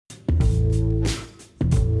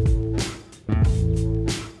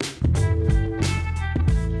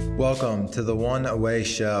Welcome to the One Away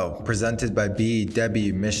Show, presented by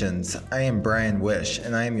BW Missions. I am Brian Wish,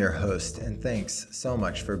 and I am your host, and thanks so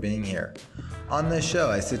much for being here. On this show,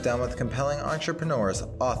 I sit down with compelling entrepreneurs,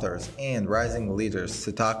 authors, and rising leaders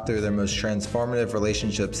to talk through their most transformative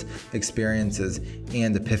relationships, experiences,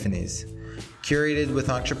 and epiphanies. Curated with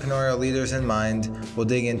entrepreneurial leaders in mind, we'll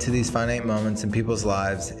dig into these finite moments in people's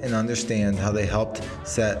lives and understand how they helped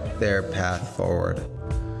set their path forward.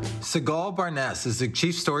 Sigalle Barness is the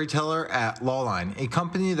chief storyteller at Lawline, a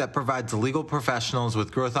company that provides legal professionals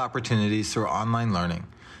with growth opportunities through online learning.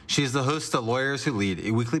 She is the host of Lawyers Who Lead,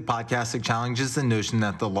 a weekly podcast that challenges the notion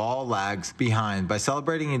that the law lags behind by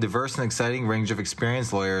celebrating a diverse and exciting range of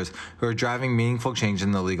experienced lawyers who are driving meaningful change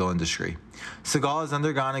in the legal industry. Sigalle has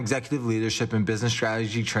undergone executive leadership and business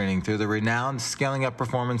strategy training through the renowned Scaling Up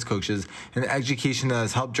Performance coaches and education that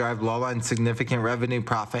has helped drive Lawline's significant revenue,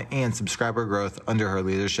 profit, and subscriber growth under her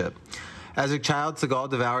leadership. As a child, Sigalle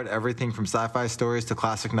devoured everything from sci-fi stories to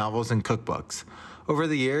classic novels and cookbooks. Over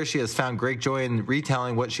the years, she has found great joy in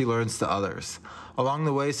retelling what she learns to others. Along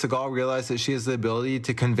the way, Sigalle realized that she has the ability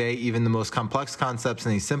to convey even the most complex concepts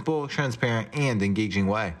in a simple, transparent, and engaging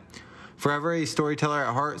way. Forever a storyteller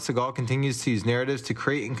at heart, Sigalle continues to use narratives to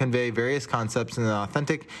create and convey various concepts in an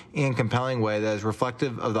authentic and compelling way that is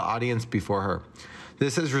reflective of the audience before her.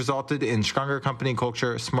 This has resulted in stronger company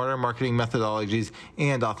culture, smarter marketing methodologies,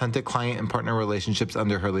 and authentic client and partner relationships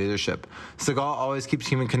under her leadership. Sigalle always keeps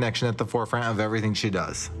human connection at the forefront of everything she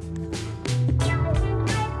does.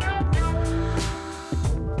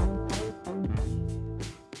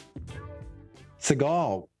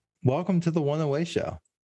 Sigalle, welcome to the One Away Show.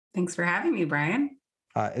 Thanks for having me, Brian.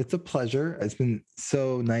 It's a pleasure. It's been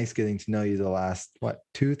so nice getting to know you the last,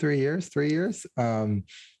 3 years?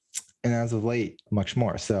 And as of late, much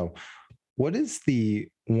more. So what is the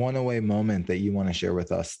one away moment that you want to share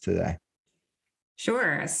with us today?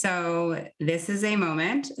 Sure. So this is a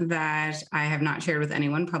moment that I have not shared with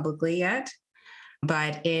anyone publicly yet,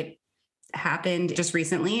 but it happened just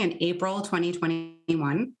recently in April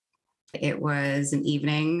 2021. It was an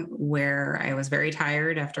evening where I was very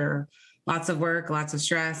tired after lots of work, lots of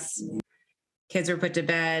stress. Kids were put to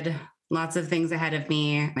bed, lots of things ahead of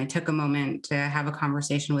me. I took a moment to have a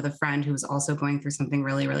conversation with a friend who was also going through something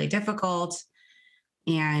really, really difficult.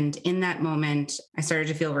 And in that moment, I started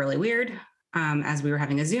to feel really weird as we were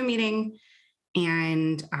having a Zoom meeting,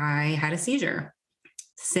 and I had a seizure.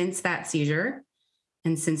 Since that seizure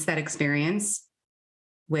and since that experience,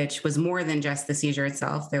 which was more than just the seizure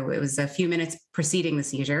itself, it was a few minutes preceding the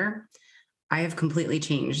seizure, I have completely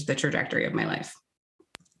changed the trajectory of my life.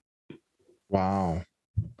 Wow.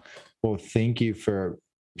 Well, thank you for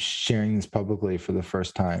sharing this publicly for the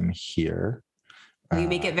first time here. You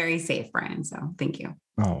make it very safe, Brian, so thank you.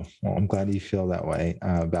 Oh, well, I'm glad you feel that way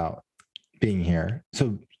about being here.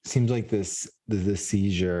 So it seems like the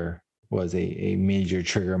seizure was a major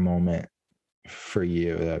trigger moment for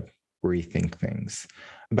you to rethink things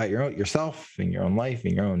about yourself and your own life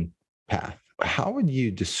and your own path. How would you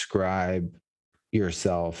describe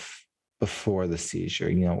yourself before the seizure?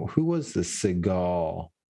 Who was the Sigalle?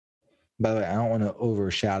 By the way, I don't want to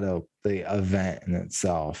overshadow the event in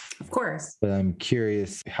itself. Of course. But I'm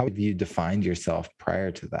curious, how have you defined yourself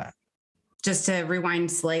prior to that? Just to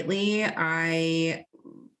rewind slightly, I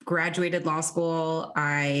graduated law school.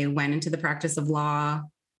 I went into the practice of law.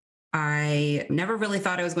 I never really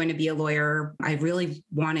thought I was going to be a lawyer. I really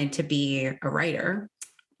wanted to be a writer,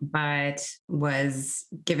 but was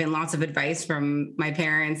given lots of advice from my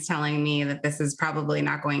parents telling me that this is probably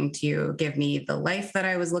not going to give me the life that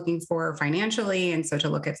I was looking for financially. And so to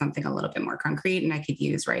look at something a little bit more concrete, and I could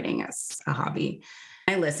use writing as a hobby.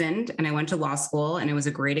 I listened and I went to law school, and it was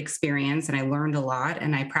a great experience, and I learned a lot,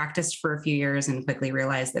 and I practiced for a few years and quickly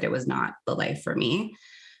realized that it was not the life for me.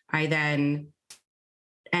 I then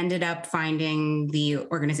ended up finding the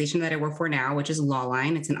organization that I work for now, which is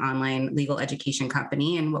Lawline. It's an online legal education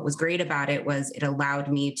company. And what was great about it was it allowed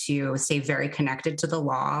me to stay very connected to the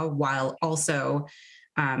law while also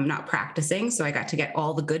not practicing. So I got to get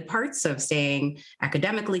all the good parts of staying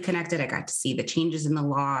academically connected. I got to see the changes in the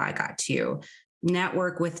law. I got to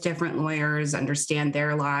network with different lawyers, understand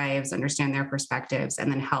their lives, understand their perspectives, and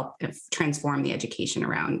then help transform the education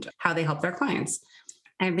around how they help their clients.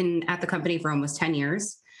 I've been at the company for almost 10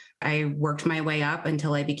 years. I worked my way up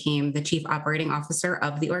until I became the chief operating officer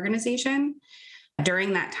of the organization.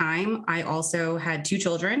 During that time, I also had 2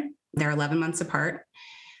 children. They're 11 months apart.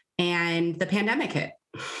 And the pandemic hit.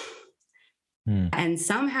 And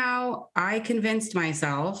somehow I convinced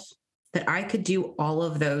myself that I could do all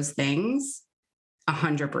of those things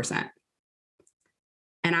 100%.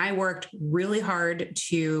 And I worked really hard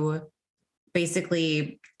to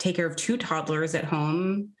basically take care of two toddlers at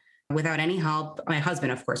home without any help. My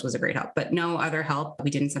husband, of course, was a great help, but no other help. We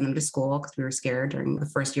didn't send them to school because we were scared during the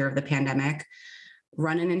first year of the pandemic.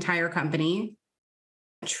 Run an entire company,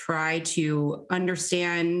 try to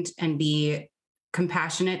understand and be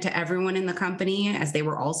compassionate to everyone in the company as they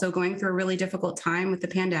were also going through a really difficult time with the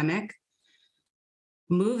pandemic.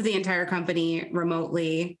 Move the entire company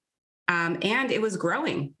remotely. And it was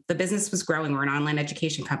growing. The business was growing. We're an online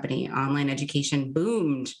education company. Online education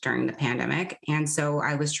boomed during the pandemic. And so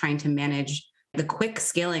I was trying to manage the quick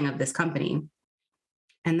scaling of this company.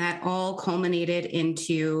 And that all culminated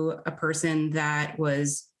into a person that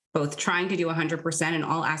was both trying to do 100% in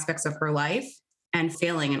all aspects of her life and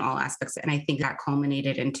failing in all aspects. And I think that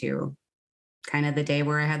culminated into kind of the day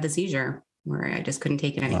where I had the seizure, where I just couldn't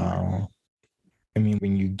take it anymore. Wow. I mean,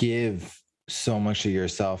 when you give so much of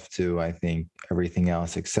yourself to, I think, everything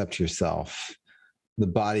else except yourself, the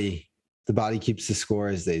body keeps the score,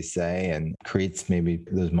 as they say, and creates maybe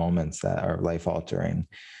those moments that are life altering.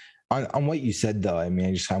 On what you said, though, I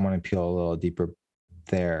mean, I want to peel a little deeper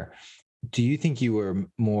there. Do you think you were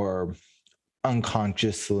more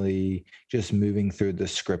unconsciously just moving through the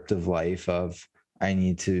script of life of, I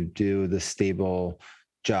need to do the stable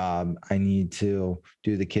job, I need to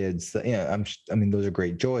do the kids, I mean, those are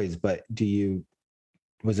great joys, but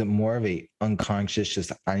was it more of a unconscious,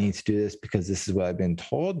 just, I need to do this because this is what I've been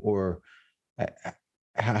told, or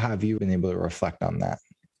have you been able to reflect on that?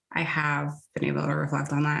 I have been able to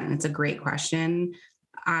reflect on that. And it's a great question.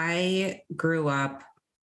 I grew up,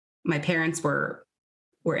 my parents were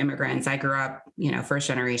immigrants. I grew up, first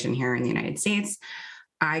generation here in the United States.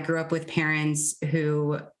 I grew up with parents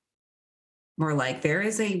who were like, there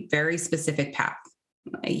is a very specific path.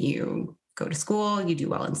 You go to school, you do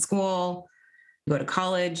well in school, you go to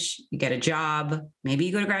college, you get a job. Maybe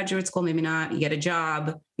you go to graduate school, maybe not. You get a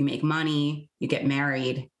job, you make money, you get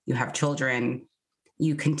married, you have children,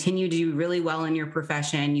 you continue to do really well in your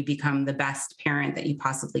profession, you become the best parent that you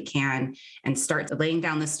possibly can, and start laying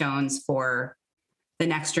down the stones for the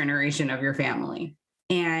next generation of your family.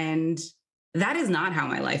 And that is not how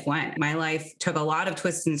my life went. My life took a lot of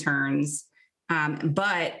twists and turns,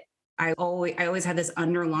 but I always had this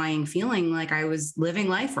underlying feeling like I was living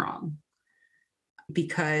life wrong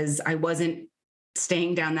because I wasn't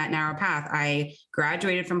staying down that narrow path. I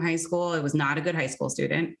graduated from high school. I was not a good high school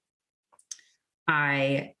student.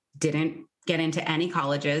 I didn't get into any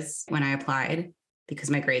colleges when I applied because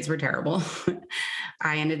my grades were terrible.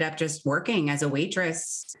 I ended up just working as a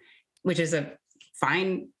waitress, which is a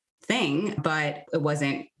fine thing, but it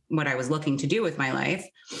wasn't what I was looking to do with my life.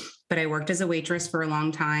 But I worked as a waitress for a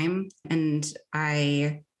long time, and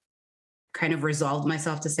I kind of resolved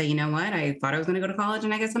myself to say, you know what, I thought I was going to go to college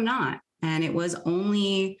and I guess I'm not. And it was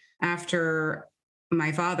only after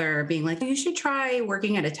my father being like, you should try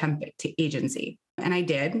working at a temp agency. And I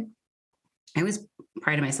did. I was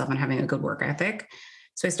proud of myself on having a good work ethic.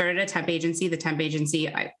 So I started a temp agency. The temp agency,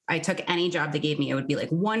 I took any job they gave me. It would be like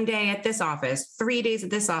 1 day at this office, 3 days at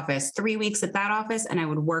this office, 3 weeks at that office. And I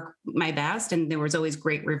would work my best. And there was always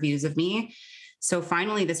great reviews of me. So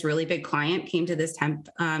finally, this really big client came to this temp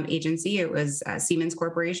agency. It was Siemens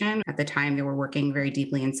Corporation. At the time, they were working very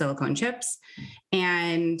deeply in silicone chips.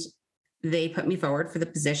 And they put me forward for the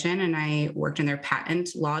position. And I worked in their patent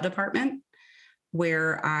law department,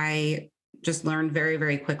 where I just learned very,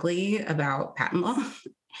 very quickly about patent law.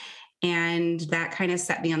 And that kind of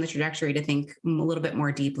set me on the trajectory to think a little bit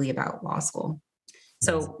more deeply about law school.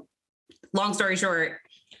 So long story short,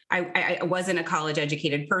 I wasn't a college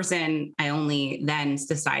educated person. I only then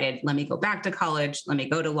decided, let me go back to college, let me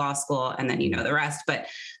go to law school, and then the rest. But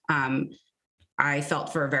I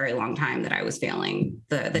felt for a very long time that I was failing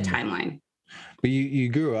the timeline. But you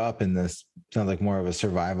grew up in this, sounds like more of a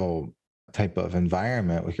survival type of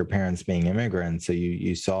environment with your parents being immigrants. So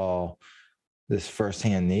you saw this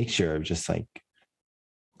firsthand nature of just like,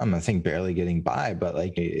 I'm not saying barely getting by, but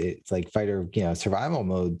like it's like fighter, survival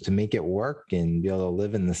mode to make it work and be able to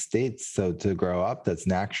live in the States. So to grow up, that's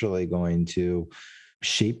naturally going to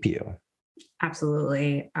shape you.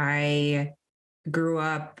 Absolutely. I grew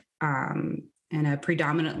up in a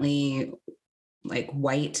predominantly like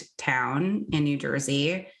white town in New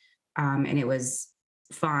Jersey. And it was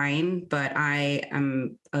fine, but I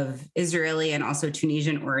am of Israeli and also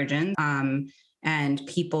Tunisian origin. And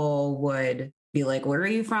people would be like, where are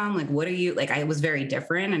you from? Like, what are you like? I was very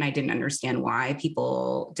different, and I didn't understand why.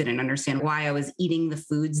 People didn't understand why I was eating the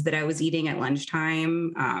foods that I was eating at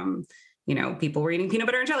lunchtime. People were eating peanut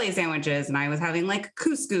butter and jelly sandwiches, and I was having like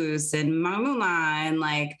couscous and mamuma and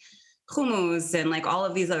like hummus and like all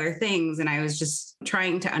of these other things. And I was just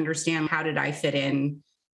trying to understand, how did I fit in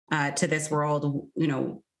to this world,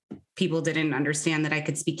 people didn't understand that I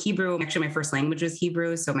could speak Hebrew. Actually, my first language was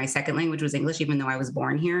Hebrew. So my second language was English, even though I was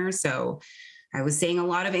born here. So I was saying a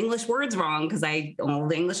lot of English words wrong because all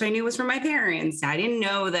the English I knew was from my parents. I didn't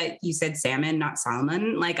know that you said salmon, not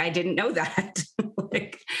salmon. Like, I didn't know that.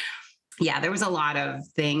 There was a lot of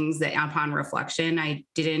things that upon reflection, I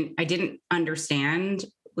didn't understand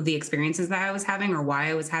the experiences that I was having or why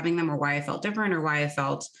I was having them or why I felt different or why I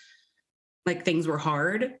felt like things were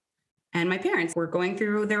hard. And my parents were going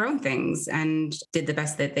through their own things and did the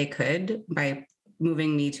best that they could by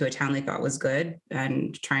moving me to a town they thought was good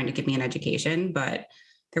and trying to give me an education. But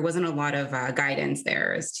there wasn't a lot of guidance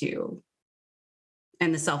there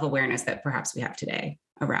and the self-awareness that perhaps we have today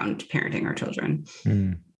around parenting our children.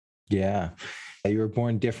 Yeah. You were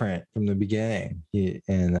born different from the beginning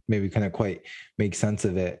and maybe kind of quite make sense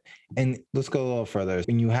of it. And let's go a little further.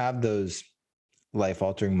 When you have those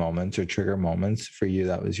life-altering moments or trigger moments, for you,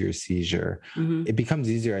 that was your seizure, it becomes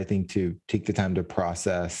easier, I think, to take the time to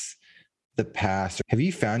process the past. Have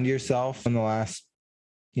you found yourself in the last,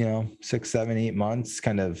 6, 7, 8 months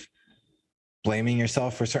kind of blaming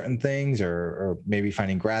yourself for certain things or maybe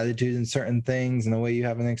finding gratitude in certain things in a way you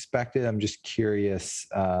haven't expected? I'm just curious,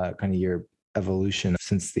 kind of your evolution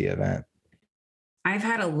since the event. I've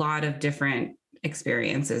had a lot of different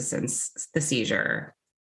experiences since the seizure.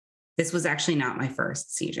 This was actually not my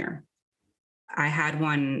first seizure. I had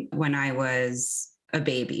one when I was a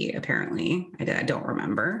baby, apparently. I don't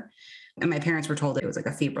remember. And my parents were told it was like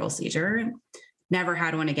a febrile seizure. Never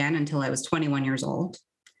had one again until I was 21 years old.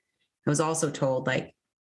 I was also told, like,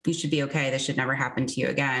 you should be okay. This should never happen to you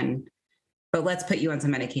again. But let's put you on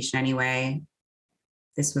some medication anyway.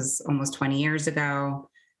 This was almost 20 years ago.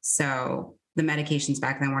 So the medications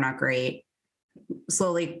back then were not great.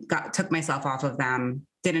 Slowly took myself off of them.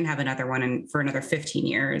 Didn't have another one for another 15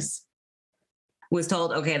 years. Was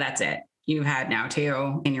told, okay, that's it. You've had now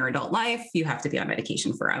 2 in your adult life. You have to be on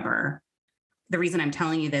medication forever. The reason I'm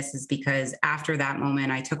telling you this is because after that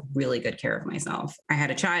moment, I took really good care of myself. I had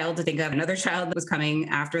a child to think of, another child that was coming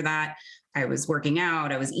after that. I was working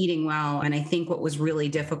out, I was eating well. And I think what was really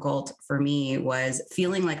difficult for me was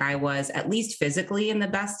feeling like I was at least physically in the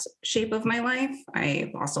best shape of my life.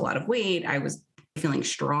 I lost a lot of weight. I was feeling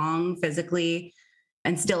strong physically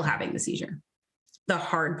and still having the seizure. The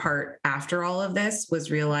hard part after all of this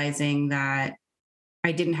was realizing that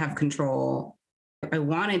I didn't have control. I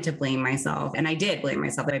wanted to blame myself, and I did blame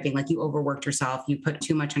myself by being like, you overworked yourself, you put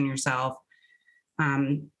too much on yourself.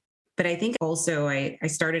 But I think also I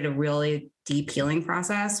started a really deep healing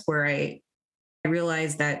process where I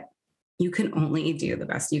realized that you can only do the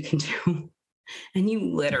best you can do. And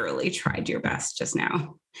you literally tried your best just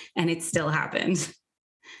now, and it still happened.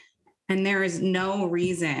 And there is no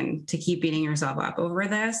reason to keep beating yourself up over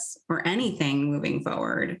this or anything moving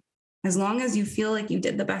forward, as long as you feel like you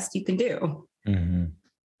did the best you can do. Mm-hmm.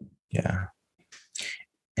 Yeah.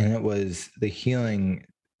 And it was the healing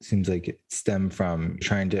seems like it stemmed from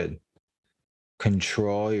trying to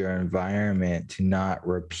control your environment to not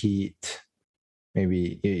repeat.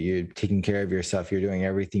 Maybe you're taking care of yourself. You're doing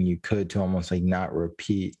everything you could to almost like not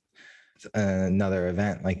repeat another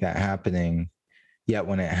event like that happening. Yet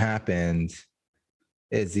when it happened,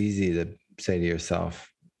 it's easy to say to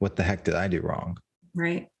yourself, what the heck did I do wrong?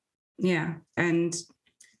 Right. Yeah. And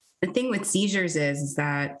the thing with seizures is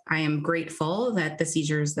that I am grateful that the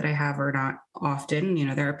seizures that I have are not often.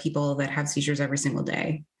 There are people that have seizures every single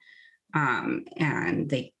day, and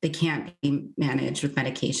they can't be managed with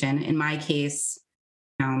medication. In my case,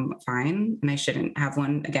 I'm fine, and I shouldn't have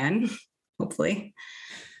one again, hopefully.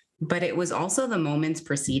 But it was also the moments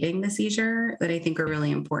preceding the seizure that I think are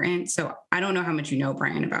really important. So I don't know how much you know,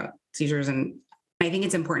 Brian, about seizures, and I think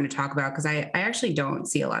it's important to talk about because I actually don't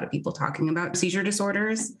see a lot of people talking about seizure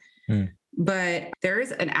disorders. But there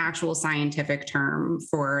is an actual scientific term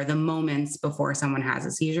for the moments before someone has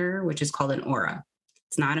a seizure, which is called an aura.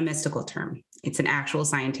 It's not a mystical term. It's an actual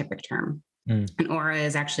scientific term. An aura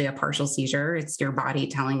is actually a partial seizure. It's your body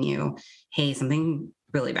telling you, hey, something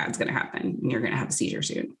really bad's going to happen and you're going to have a seizure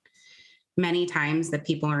soon. Many times that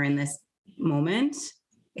people are in this moment,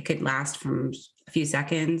 it could last from a few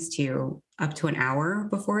seconds to up to an hour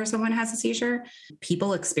before someone has a seizure.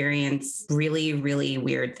 People experience really, really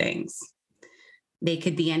weird things. They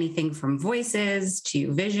could be anything from voices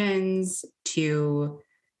to visions to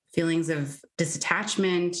feelings of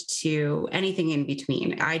disattachment to anything in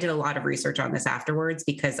between. I did a lot of research on this afterwards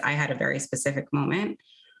because I had a very specific moment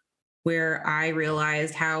where I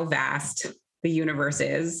realized how vast the universe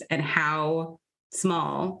is and how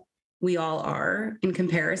small we all are in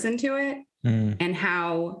comparison to it, and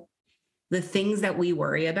how the things that we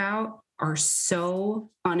worry about are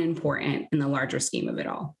so unimportant in the larger scheme of it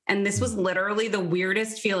all. And this was literally the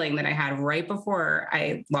weirdest feeling that I had right before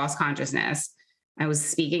I lost consciousness. I was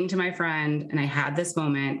speaking to my friend and I had this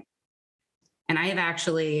moment. And I have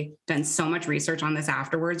actually done so much research on this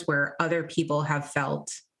afterwards where other people have felt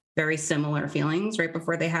very similar feelings right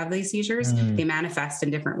before they have these seizures. They manifest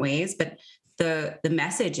in different ways, but the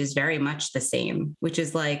message is very much the same, which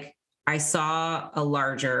is like, I saw a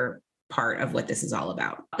larger part of what this is all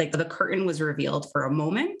about. Like the curtain was revealed for a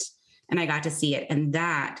moment and I got to see it. And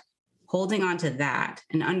that, holding on to that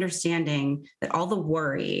and understanding that all the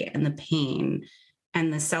worry and the pain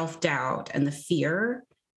and the self-doubt and the fear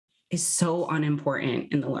is so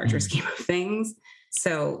unimportant in the larger scheme of things.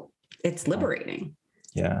 So it's liberating.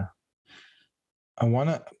 Yeah. I want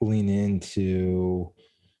to lean into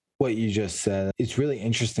what you just said. It's really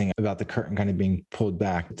interesting about the curtain kind of being pulled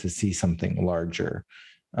back to see something larger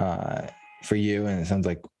for you. And it sounds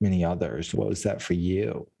like many others. What was that for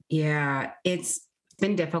you? Yeah, it's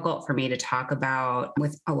been difficult for me to talk about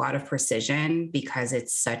with a lot of precision because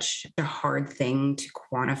it's such a hard thing to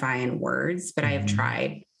quantify in words, but I have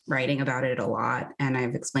tried writing about it a lot and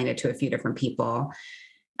I've explained it to a few different people.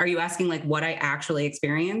 Are you asking like what I actually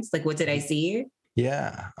experienced? Like what did I see?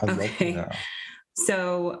 Yeah, I'd love to know.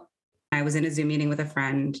 So I was in a Zoom meeting with a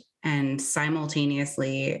friend and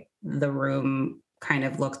simultaneously the room kind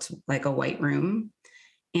of looked like a white room.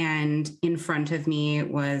 And in front of me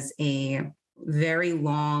was a very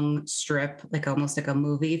long strip, like almost like a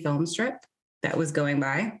movie film strip that was going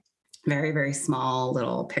by. Very, very small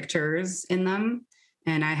little pictures in them.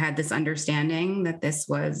 And I had this understanding that this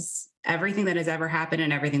was everything that has ever happened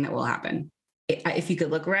and everything that will happen. If you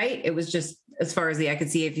could look right, it was just as far as the eye could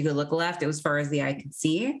see. If you could look left, it was as far as the eye could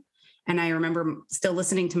see. And I remember still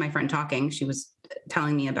listening to my friend talking. She was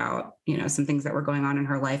telling me about, some things that were going on in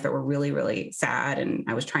her life that were really, really sad. And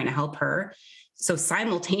I was trying to help her. So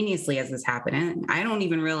simultaneously as this happened, and I don't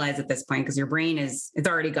even realize at this point, because your brain it's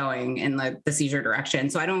already going in the seizure direction.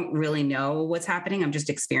 So I don't really know what's happening. I'm just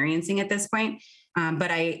experiencing at this point.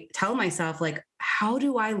 But I tell myself, like, how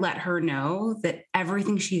do I let her know that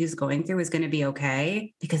everything she is going through is going to be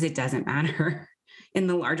okay? Because it doesn't matter in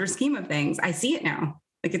the larger scheme of things. I see it now.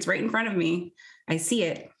 Like it's right in front of me. I see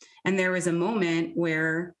it. And there was a moment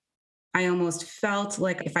where I almost felt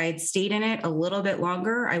like if I had stayed in it a little bit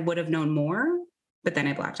longer, I would have known more. But then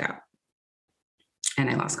I blacked out and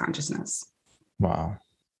I lost consciousness. Wow.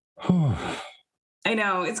 I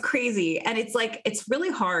know, it's crazy. And it's like, it's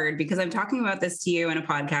really hard because I'm talking about this to you in a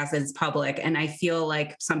podcast that's public. And I feel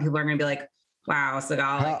like some people are going to be like, wow,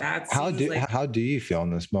 Sigalle, like that's how do you feel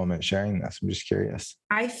in this moment sharing this? I'm just curious.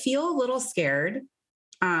 I feel a little scared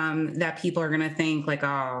that people are going to think like,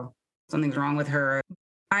 oh, something's wrong with her.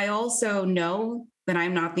 I also know that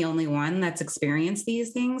I'm not the only one that's experienced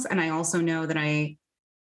these things. And I also know that I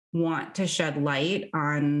want to shed light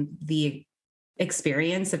on the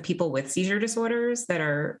experience of people with seizure disorders that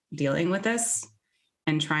are dealing with this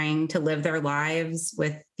and trying to live their lives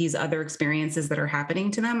with these other experiences that are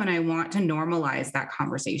happening to them. And I want to normalize that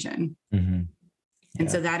conversation. Mm-hmm. And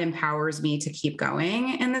so that empowers me to keep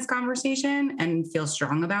going in this conversation and feel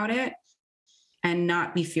strong about it and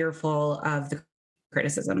not be fearful of the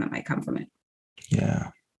criticism that might come from it. Yeah.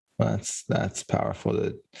 Well, that's powerful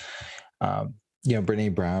that,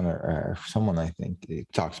 Brene Brown or someone, I think,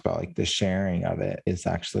 talks about like the sharing of it is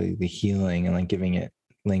actually the healing, and like giving it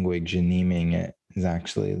language and naming it is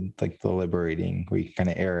actually like the liberating, where you kind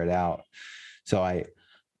of air it out. So I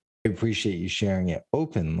appreciate you sharing it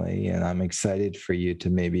openly, and I'm excited for you to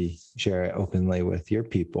maybe share it openly with your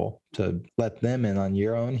people to let them in on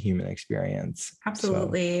your own human experience.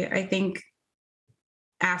 Absolutely. So, I think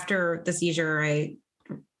after the seizure, I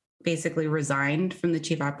basically resigned from the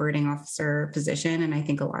chief operating officer position. And I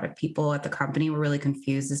think a lot of people at the company were really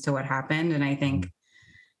confused as to what happened. And I think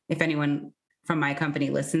if anyone from my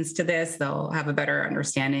company listens to this, they'll have a better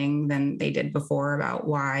understanding than they did before about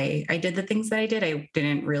why I did the things that I did. I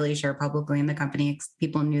didn't really share publicly in the company.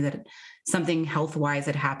 People knew that something health-wise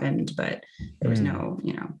had happened, but there was no,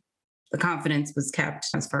 the confidence was kept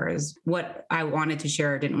as far as what I wanted to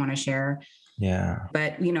share or didn't want to share. Yeah.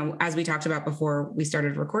 But, as we talked about before we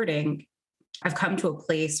started recording, I've come to a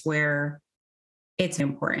place where it's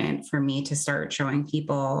important for me to start showing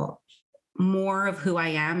people more of who I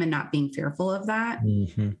am and not being fearful of that,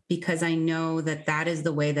 because I know that that is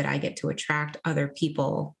the way that I get to attract other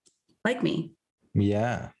people like me.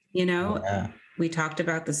 Yeah. We talked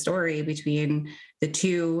about the story between the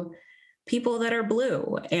two people that are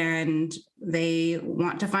blue, and they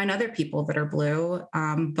want to find other people that are blue.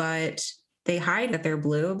 But they hide that they're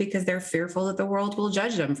blue because they're fearful that the world will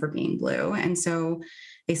judge them for being blue. And so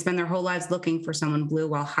they spend their whole lives looking for someone blue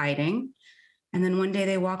while hiding. And then one day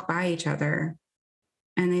they walk by each other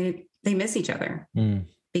and they miss each other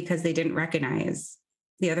because they didn't recognize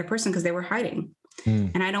the other person because they were hiding.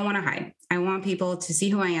 And I don't want to hide. I want people to see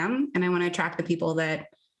who I am, and I want to attract the people that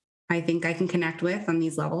I think I can connect with on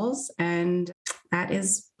these levels. And that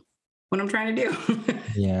is what I'm trying to do.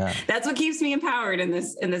 Yeah. That's what keeps me empowered in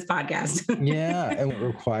this podcast. Yeah. And it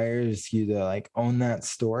requires you to like own that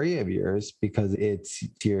story of yours, because it's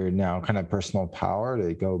your now kind of personal power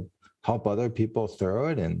to go help other people through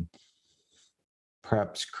it and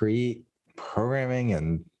perhaps create programming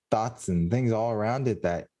and thoughts and things all around it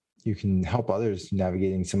that you can help others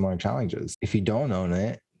navigating similar challenges. If you don't own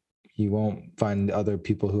it, you won't find other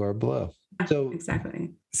people who are blue. So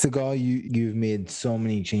exactly. Sigalle, you've made so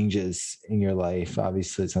many changes in your life.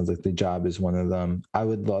 Obviously, it sounds like the job is one of them. I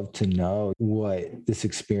would love to know what this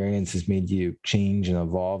experience has made you change and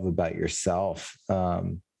evolve about yourself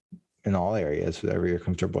in all areas, whatever you're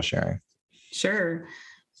comfortable sharing. Sure.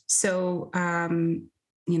 So,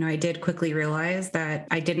 I did quickly realize that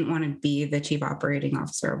I didn't want to be the chief operating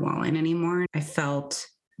officer of Lawline anymore. I felt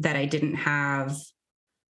that I didn't have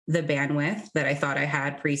the bandwidth that I thought I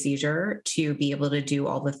had pre-seizure to be able to do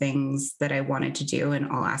all the things that I wanted to do in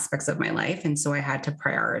all aspects of my life. And so I had to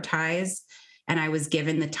prioritize. And I was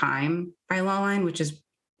given the time by Lawline, which is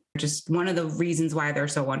just one of the reasons why they're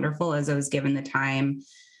so wonderful, is I was given the time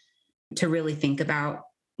to really think about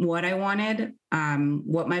what I wanted,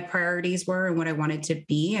 what my priorities were, and what I wanted to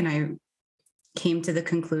be. And I came to the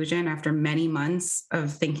conclusion after many months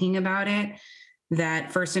of thinking about it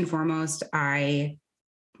that first and foremost, I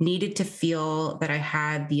needed to feel that I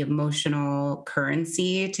had the emotional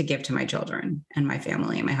currency to give to my children and my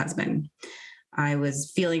family and my husband. I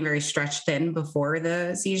was feeling very stretched thin before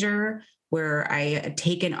the seizure, where I had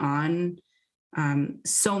taken on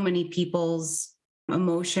so many people's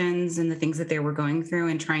emotions and the things that they were going through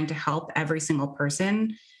and trying to help every single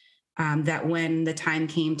person, that when the time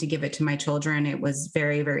came to give it to my children, it was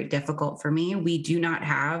very, very difficult for me. We do not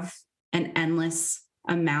have an endless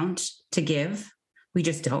amount to give. We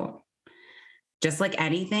just don't. Just like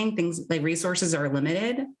anything, things like resources are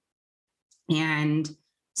limited. And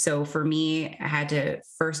so for me, I had to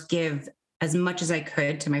first give as much as I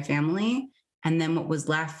could to my family. And then what was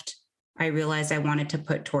left, I realized I wanted to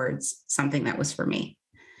put towards something that was for me.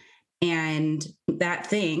 And that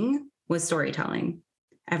thing was storytelling.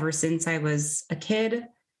 Ever since I was a kid,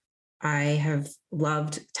 I have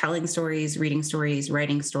loved telling stories, reading stories,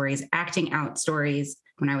 writing stories, acting out stories.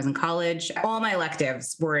 When I was in college, all my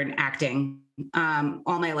electives were in acting.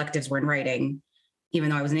 All my electives were in writing, even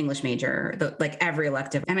though I was an English major, like every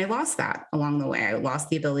elective. And I lost that along the way. I lost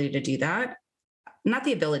the ability to do that. Not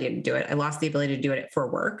the ability to do it. I lost the ability to do it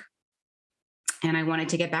for work. And I wanted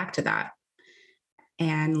to get back to that.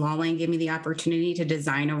 And Lawline gave me the opportunity to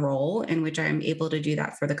design a role in which I'm able to do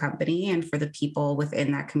that for the company and for the people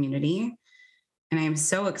within that community. And I am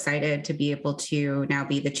so excited to be able to now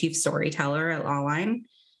be the chief storyteller at Lawline.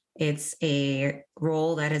 It's a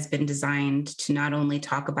role that has been designed to not only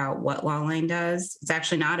talk about what Lawline does. It's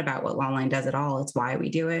actually not about what Lawline does at all. It's why we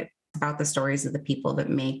do it. It's about the stories of the people that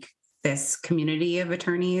make this community of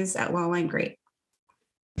attorneys at Lawline great.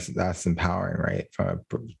 That's empowering, right? For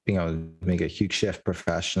being able to make a huge shift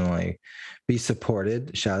professionally, be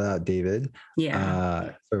supported. Shout out David,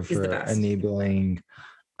 for enabling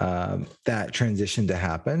that transition to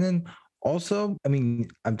happen. And also, I mean,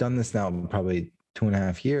 I've done this now probably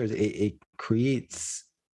 2.5 years. It creates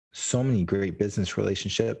so many great business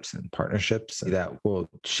relationships and partnerships that will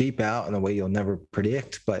shape out in a way you'll never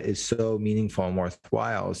predict, but is so meaningful and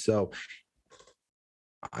worthwhile. So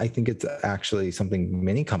I think it's actually something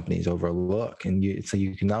many companies overlook. And so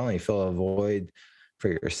you can not only fill a void for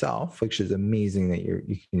yourself, which is amazing that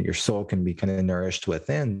your soul can be kind of nourished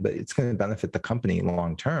within, but it's going to benefit the company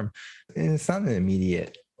long term. And it's not an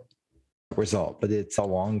immediate result, but it's a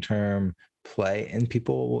long-term play, and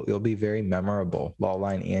you'll be very memorable,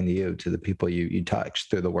 Lawline and you, to the people you touch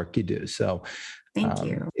through the work you do. So thank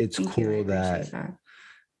you. It's cool that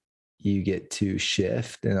you get to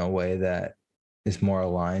shift in a way that is more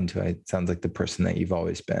aligned to, it sounds like, the person that you've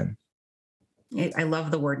always been. I love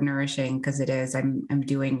the word nourishing, because it is. I'm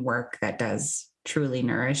doing work that does truly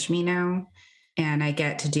nourish me now. And I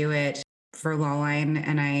get to do it for Lawline,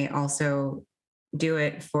 and I also do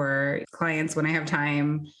it for clients when I have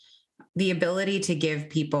time. The ability to give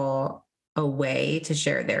people a way to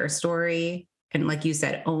share their story and, like you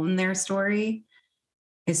said, own their story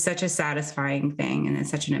is such a satisfying thing, and it's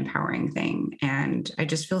such an empowering thing. And I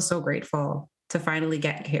just feel so grateful to finally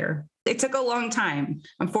get here. It took a long time.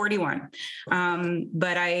 I'm 41.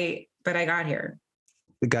 But I got here.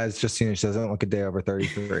 The guy's just seen it. She doesn't look a day over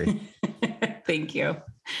 33. Thank you.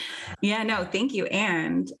 Yeah, no, thank you.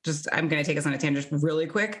 And I'm going to take us on a tangent really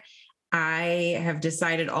quick. I have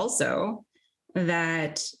decided also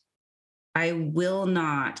that I will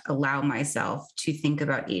not allow myself to think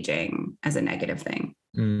about aging as a negative thing.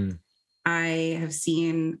 I have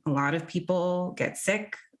seen a lot of people get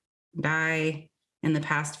sick, die in the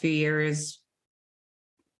past few years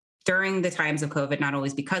during the times of COVID, not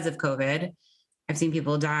always because of COVID. I've seen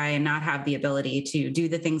people die and not have the ability to do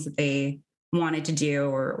the things that they wanted to do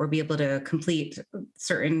or be able to complete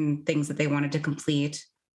certain things that they wanted to complete,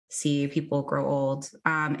 see people grow old.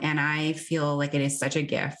 And I feel like it is such a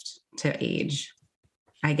gift to age.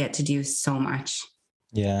 I get to do so much.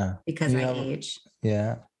 Yeah. Because I age.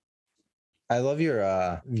 Yeah. I love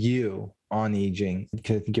your view on aging,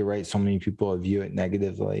 because I think you're right. So many people view it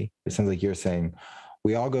negatively. It sounds like you're saying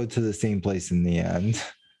we all go to the same place in the end.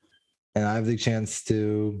 And I have the chance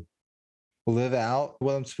to live out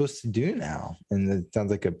what I'm supposed to do now. And it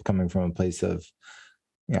sounds like it's coming from a place of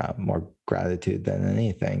more gratitude than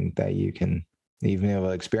anything, that you can even be able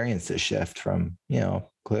to experience this shift from,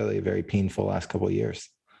 clearly a very painful last couple of years.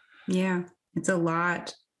 Yeah, it's a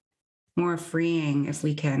lot more freeing if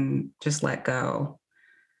we can just let go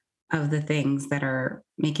of the things that are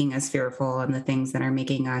making us fearful and the things that are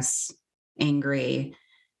making us angry.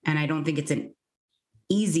 And I don't think it's an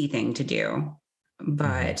easy thing to do,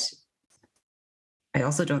 but I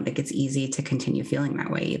also don't think it's easy to continue feeling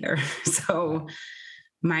that way either. So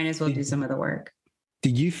might as well do some of the work.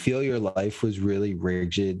 Did you feel your life was really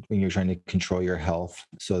rigid when you're trying to control your health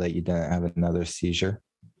so that you didn't have another seizure?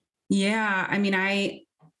 Yeah. I mean,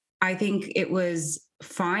 I think it was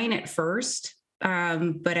fine at first,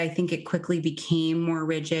 but I think it quickly became more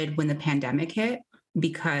rigid when the pandemic hit,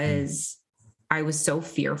 because I was so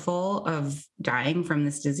fearful of dying from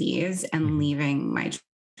this disease and leaving my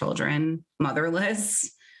children motherless.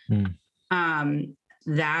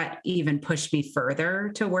 That even pushed me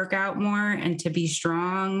further to work out more and to be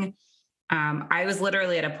strong. I was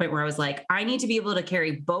literally at a point where I was like, I need to be able to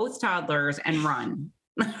carry both toddlers and run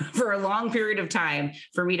for a long period of time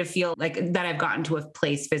for me to feel like that I've gotten to a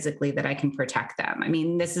place physically that I can protect them. I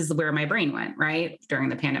mean, this is where my brain went, right? During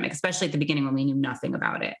the pandemic, especially at the beginning when we knew nothing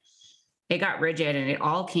about it. It got rigid, and it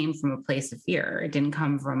all came from a place of fear. It didn't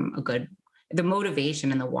come from the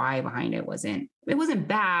motivation and the why behind it wasn't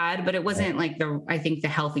bad, but it wasn't like I think the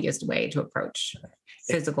healthiest way to approach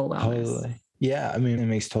physical wellness. Totally. Yeah. I mean, it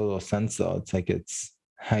makes total sense though. It's like, it's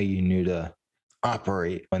how you knew to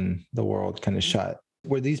operate when the world kind of shut.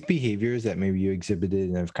 Were these behaviors that maybe you exhibited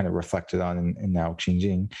and have kind of reflected on and now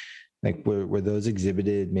changing, like were those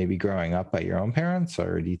exhibited maybe growing up by your own parents,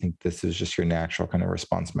 or do you think this is just your natural kind of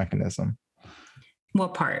response mechanism?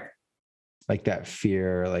 What part? Like that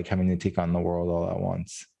fear, like having to take on the world all at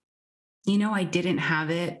once. I didn't have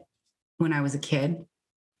it when I was a kid.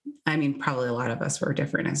 I mean, probably a lot of us were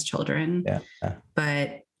different as children,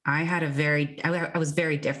 but I was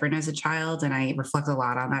very different as a child, and I reflect a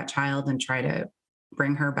lot on that child and try to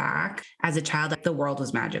bring her back. As a child, the world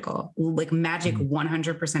was magical. Like magic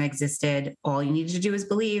 100% existed. All you needed to do is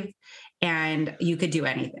believe, and you could do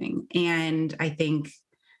anything. And I think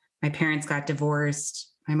my parents got divorced.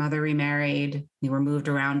 My mother remarried. We were moved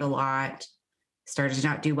around a lot, started to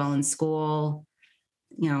not do well in school.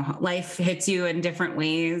 Life hits you in different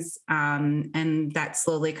ways. And that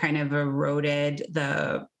slowly kind of eroded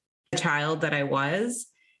the child that I was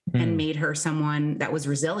and made her someone that was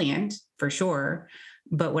resilient for sure.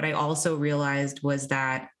 But what I also realized was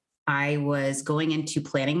that I was going into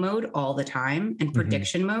planning mode all the time and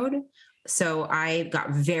prediction mode. So I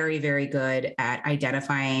got very, very good at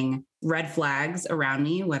identifying red flags around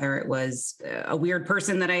me, whether it was a weird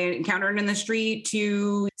person that I encountered in the street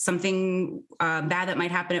to something bad that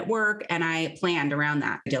might happen at work. And I planned around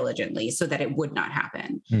that diligently so that it would not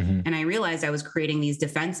happen. And I realized I was creating these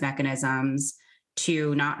defense mechanisms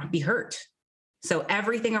to not be hurt. So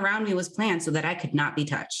everything around me was planned so that I could not be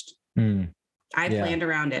touched. I planned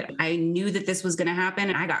around it. I knew that this was going to happen,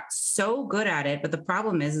 and I got so good at it. But the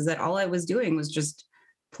problem is that all I was doing was just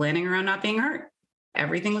planning around not being hurt.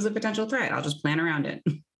 Everything was a potential threat. I'll just plan around it.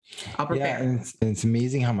 I'll prepare. Yeah, and it's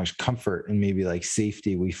amazing how much comfort and maybe like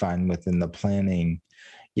safety we find within the planning.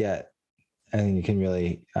 Yet, I think it can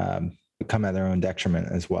really come at their own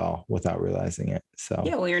detriment as well without realizing it. So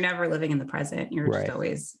yeah, well, you're never living in the present. You're just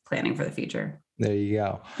always planning for the future. There you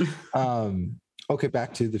go. Okay,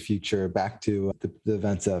 back to the future, back to the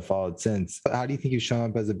events that have followed since. How do you think you've shown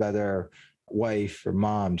up as a better wife or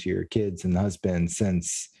mom to your kids and husband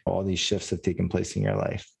since all these shifts have taken place in your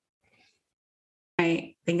life?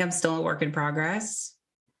 I think I'm still a work in progress,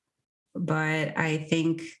 but I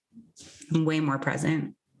think I'm way more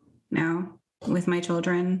present now with my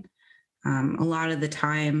children. A lot of the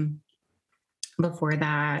time before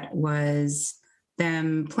that was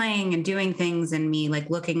them playing and doing things and me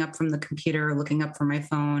like looking up from the computer, looking up from my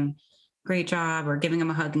phone, great job, or giving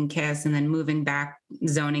them a hug and kiss, and then moving back,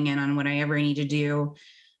 zoning in on whatever I need to do.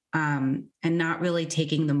 And not really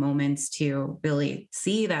taking the moments to really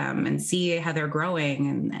see them and see how they're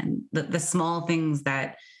growing and the small things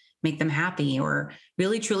that make them happy, or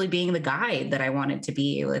really truly being the guide that I wanted to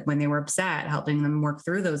be, like when they were upset, helping them work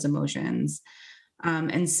through those emotions.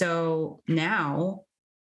 And so now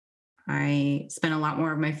I spend a lot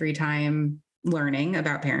more of my free time learning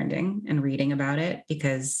about parenting and reading about it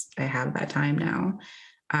because I have that time now.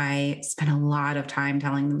 I spend a lot of time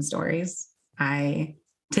telling them stories.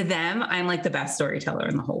 To them, I'm like the best storyteller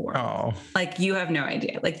in the whole world. Oh, Like you have no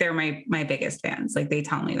idea. Like they're my biggest fans. Like they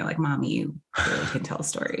tell me, they're like, "Mommy, you really can tell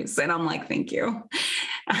stories." And I'm like, "Thank you."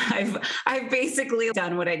 I've basically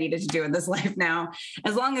done what I needed to do in this life now,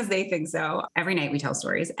 as long as they think so. Every night we tell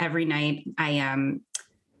stories. Every night I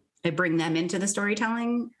bring them into the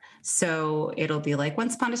storytelling. So it'll be like,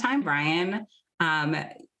 "Once upon a time, Brian,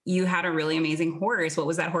 you had a really amazing horse. What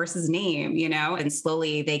was that horse's name?" And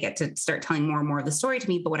slowly they get to start telling more and more of the story to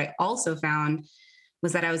me. But what I also found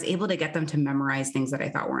was that I was able to get them to memorize things that I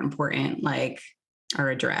thought were important, like our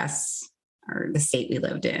address, or the state we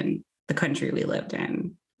lived in, the country we lived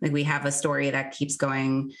in. Like we have a story that keeps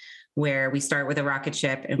going where we start with a rocket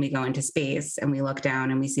ship and we go into space and we look down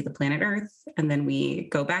and we see the planet Earth. And then we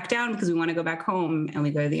go back down because we want to go back home, and we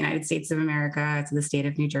go to the United States of America, to the state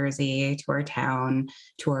of New Jersey, to our town,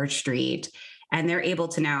 to our street. And they're able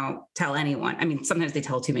to now tell anyone. I mean, sometimes they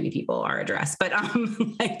tell too many people our address, but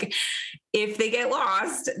like if they get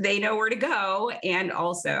lost, they know where to go. And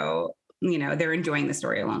also, they're enjoying the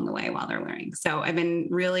story along the way while they're learning. So I've been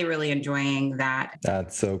really, really enjoying that.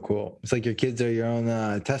 That's so cool. It's like your kids are your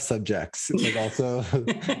own test subjects, but also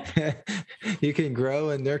you can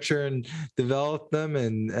grow and nurture and develop them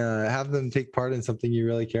and have them take part in something you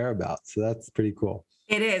really care about. So that's pretty cool.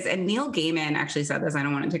 It is. And Neil Gaiman actually said this. I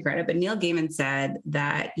don't want to take credit, but Neil Gaiman said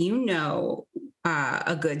that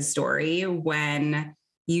a good story when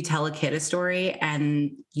you tell a kid a story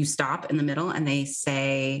and you stop in the middle and they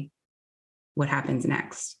say, "What happens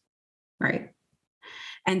next?" Right.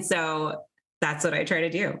 And so that's what I try to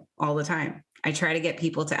do all the time. I try to get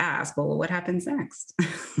people to ask, "Well, what happens next?"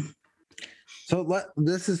 So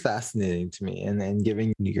this is fascinating to me. And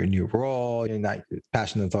giving your new role and that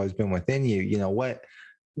passion that's always been within you,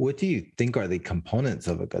 what do you think are the components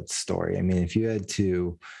of a good story? I mean, if you had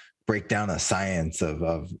to break down a science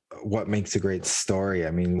of what makes a great story,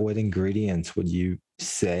 I mean, what ingredients would you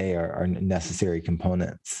say are necessary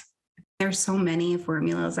components? There's so many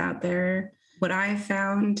formulas out there. What I've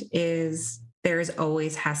found is there's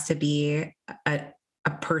always has to be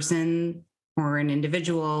a person or an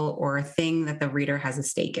individual or a thing that the reader has a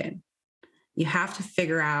stake in. You have to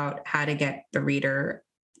figure out how to get the reader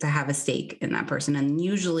to have a stake in that person. And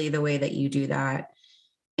usually the way that you do that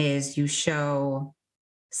is you show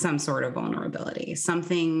some sort of vulnerability,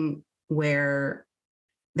 something where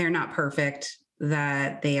they're not perfect,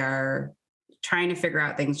 that they are trying to figure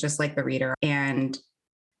out things just like the reader, and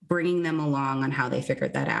bringing them along on how they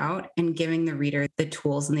figured that out, and giving the reader the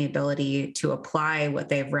tools and the ability to apply what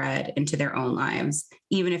they've read into their own lives,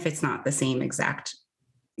 even if it's not the same exact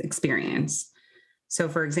experience. So,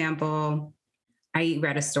 for example, I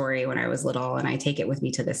read a story when I was little and I take it with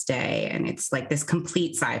me to this day. And it's like this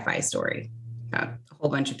complete sci-fi story about a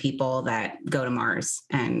whole bunch of people that go to Mars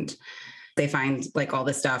and they find like all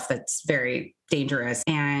this stuff that's very dangerous.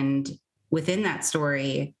 And within that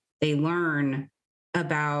story, they learn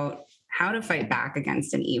about how to fight back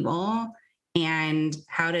against an evil and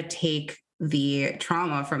how to take the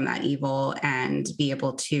trauma from that evil and be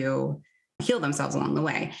able to heal themselves along the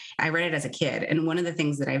way. I read it as a kid. And one of the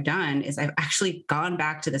things that I've done is I've actually gone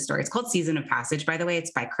back to the story. It's called Season of Passage, by the way.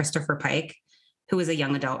 It's by Christopher Pike, who is a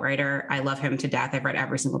young adult writer. I love him to death. I've read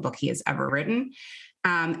every single book he has ever written.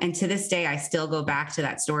 And to this day, I still go back to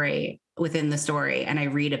that story within the story. And I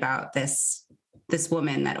read about this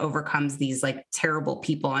woman that overcomes these like terrible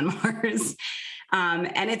people on Mars.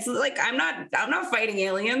 And it's like, I'm not fighting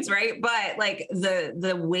aliens, right? But like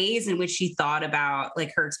the ways in which she thought about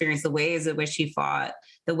like her experience, the ways in which she fought,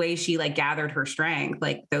 the way she like gathered her strength,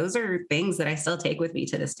 like those are things that I still take with me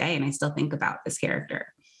to this day. And I still think about this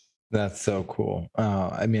character. That's so cool.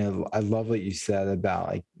 I mean, I love what you said about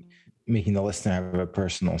like making the listener have a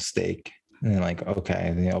personal stake. And then like,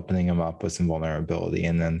 okay, then opening them up with some vulnerability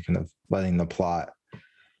and then kind of letting the plot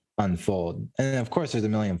unfold. And of course there's a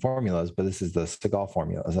million formulas, but this is the Sigalle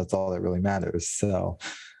formulas. That's all that really matters. So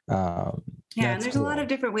Yeah, and that's there's a lot of cool.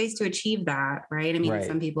 different ways to achieve that, right? I mean, Right.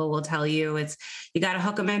 some people will tell you you got to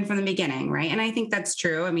hook them in from the beginning, right? And I think that's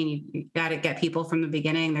true. I mean, you got to get people from the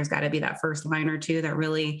beginning. There's got to be that first line or two that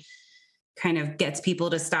really kind of gets people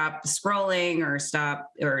to stop scrolling or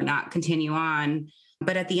stop or not continue on.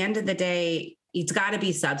 But at the end of the day, it's got to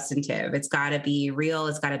be substantive. It's got to be real.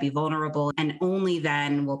 It's got to be vulnerable. And only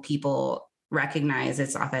then will people recognize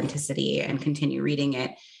its authenticity and continue reading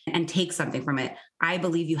it and take something from it. I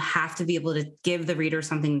believe you have to be able to give the reader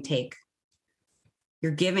something to take.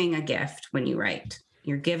 You're giving a gift when you write.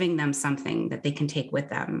 You're giving them something that they can take with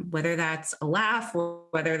them, whether that's a laugh, or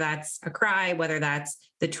whether that's a cry, whether that's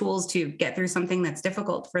the tools to get through something that's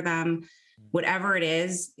difficult for them. Whatever it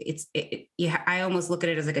is, I almost look at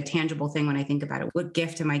it as like a tangible thing when I think about it. What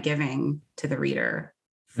gift am I giving to the reader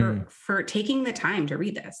for taking the time to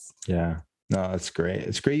read this? Yeah. No, that's great.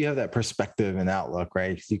 It's great you have that perspective and outlook,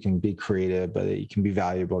 right? Because you can be creative, but you can be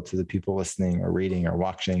valuable to the people listening or reading or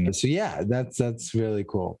watching. So yeah, that's really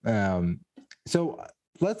cool. So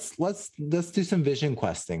let's do some vision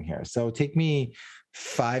questing here. So take me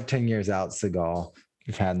 5-10 years out, Sigalle.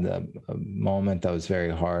 You've had a moment that was very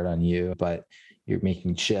hard on you, but you're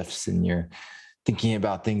making shifts and you're thinking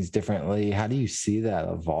about things differently. How do you see that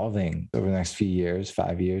evolving over the next few years,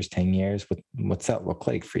 5 years, 10 years? What's that look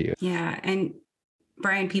like for you? Yeah. And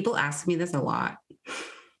Brian, people ask me this a lot.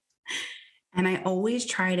 And I always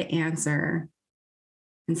try to answer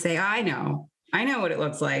and say, I know what it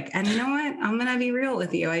looks like. And you know what? I'm going to be real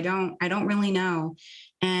with you. I don't really know.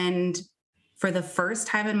 And for the first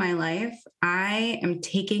time in my life, I am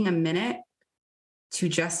taking a minute to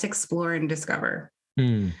just explore and discover.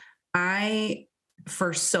 I,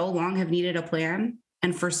 for so long, have needed a plan,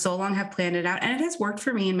 and for so long have planned it out. And it has worked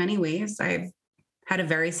for me in many ways. I've had a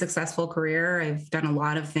very successful career. I've done a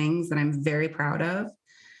lot of things that I'm very proud of.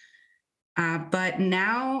 But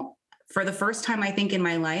now, for the first time, I think in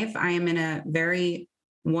my life, I am in a very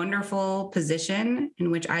wonderful position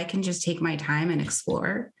in which I can just take my time and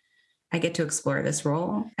explore. I get to explore this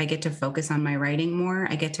role. I get to focus on my writing more.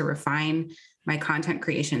 I get to refine my content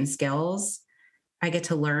creation skills. I get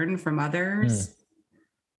to learn from others.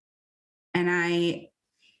 And I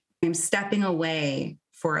am stepping away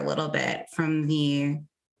for a little bit from the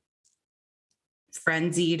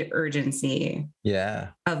frenzied urgency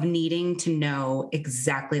of needing to know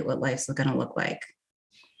exactly what life's going to look like,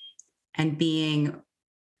 and being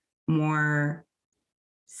more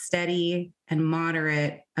steady and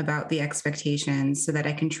moderate about the expectations so that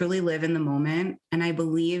I can truly live in the moment. And I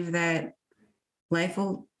believe that life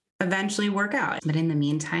will eventually work out. But in the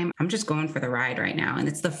meantime, I'm just going for the ride right now. And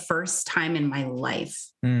it's the first time in my life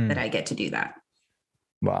that I get to do that.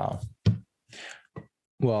 Wow.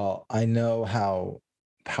 Well, I know how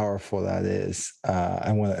powerful that is.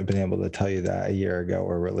 I wouldn't have been able to tell you that a year ago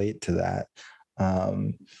or relate to that.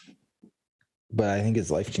 But I think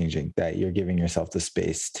it's life-changing that you're giving yourself the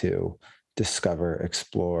space to discover,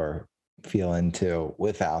 explore, feel into,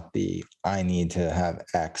 without the I need to have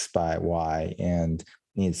X by Y and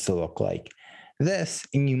needs to look like this.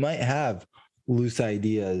 And you might have loose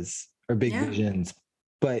ideas or big visions,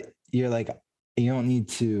 but you're like, you don't need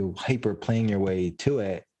to hyper plan your way to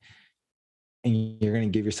it. And you're going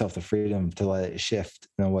to give yourself the freedom to let it shift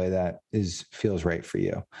in a way that feels right for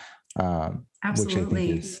you. Which I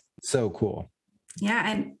think is so cool.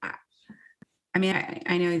 Yeah. And I mean,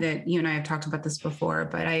 I know that you and I have talked about this before,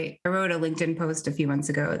 but I wrote a LinkedIn post a few months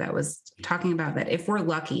ago that was talking about that if we're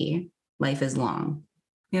lucky, life is long.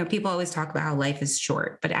 You know, people always talk about how life is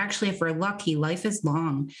short, but actually, if we're lucky, life is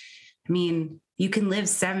long. I mean, you can live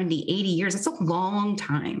 70, 80 years. That's a long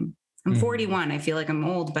time. I'm 41. I feel like I'm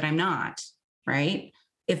old, but I'm not, right?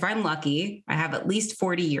 If I'm lucky, I have at least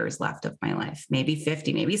 40 years left of my life, maybe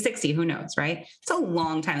 50, maybe 60, who knows, right? It's a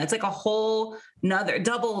long time. It's like a whole nother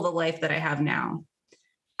double the life that I have now.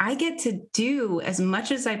 I get to do as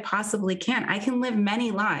much as I possibly can. I can live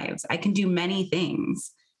many lives. I can do many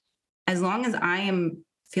things. As long as I am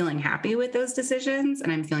feeling happy with those decisions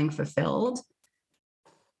and I'm feeling fulfilled,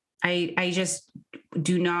 I just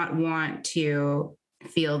do not want to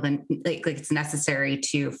feel like it's necessary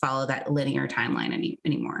to follow that linear timeline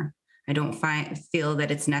anymore. I don't feel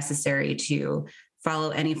that it's necessary to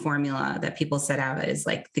follow any formula that people set out as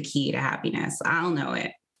like the key to happiness. I'll know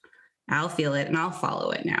it, I'll feel it, and I'll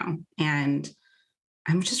follow it now. And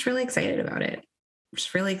I'm just really excited about it. I'm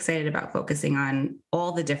just really excited about focusing on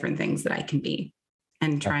all the different things that I can be.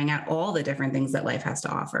 and trying out all the different things that life has to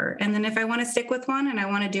offer. And then if I want to stick with one and I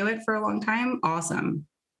want to do it for a long time, awesome.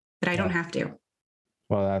 But I don't have to.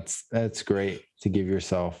 Well, that's great to give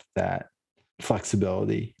yourself that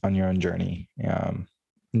flexibility on your own journey. And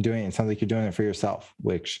doing it sounds like you're doing it for yourself,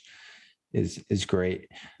 which is great.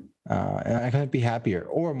 And I couldn't be happier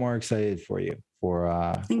or more excited for you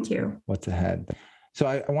for thank you. What's ahead. So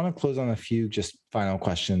I want to close on a few just final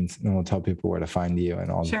questions, and we'll tell people where to find you and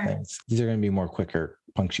all the things. These are going to be more quicker,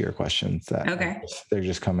 punctual questions that they're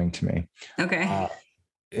just coming to me. Okay.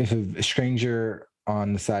 If a stranger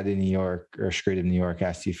on the side of New York or street of New York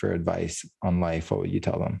asked you for advice on life, what would you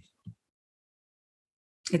tell them?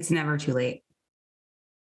 It's never too late.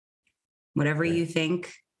 Whatever you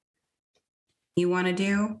think you want to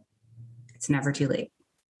do, it's never too late.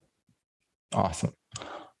 Awesome.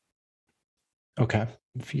 Okay.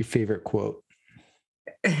 Your favorite quote?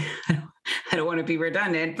 I don't want to be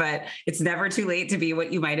redundant, but it's never too late to be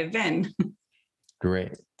what you might have been.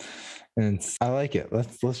 Great. And I like it.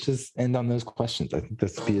 Let's just end on those questions. I think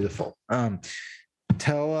that's beautiful.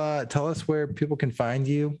 Tell us where people can find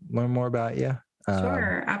you, learn more about you.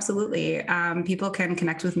 Sure, absolutely. People can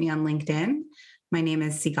connect with me on LinkedIn. My name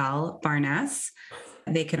is Sigalle Barness.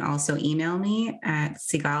 They can also email me at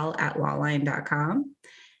sigalle@lawline.com.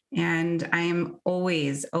 And I am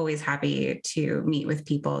always, always happy to meet with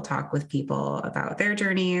people, talk with people about their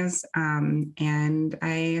journeys. And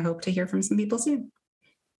I hope to hear from some people soon.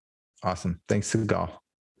 Awesome. Thanks, Sigalle.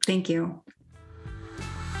 Thank you.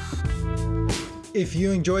 If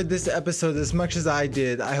you enjoyed this episode as much as I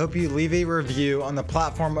did, I hope you leave a review on the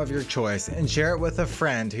platform of your choice and share it with a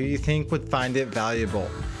friend who you think would find it valuable.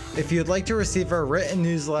 If you'd like to receive our written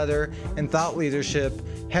newsletter and thought leadership,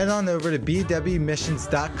 head on over to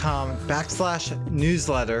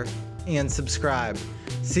bwmissions.com/newsletter and subscribe.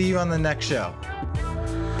 See you on the next show.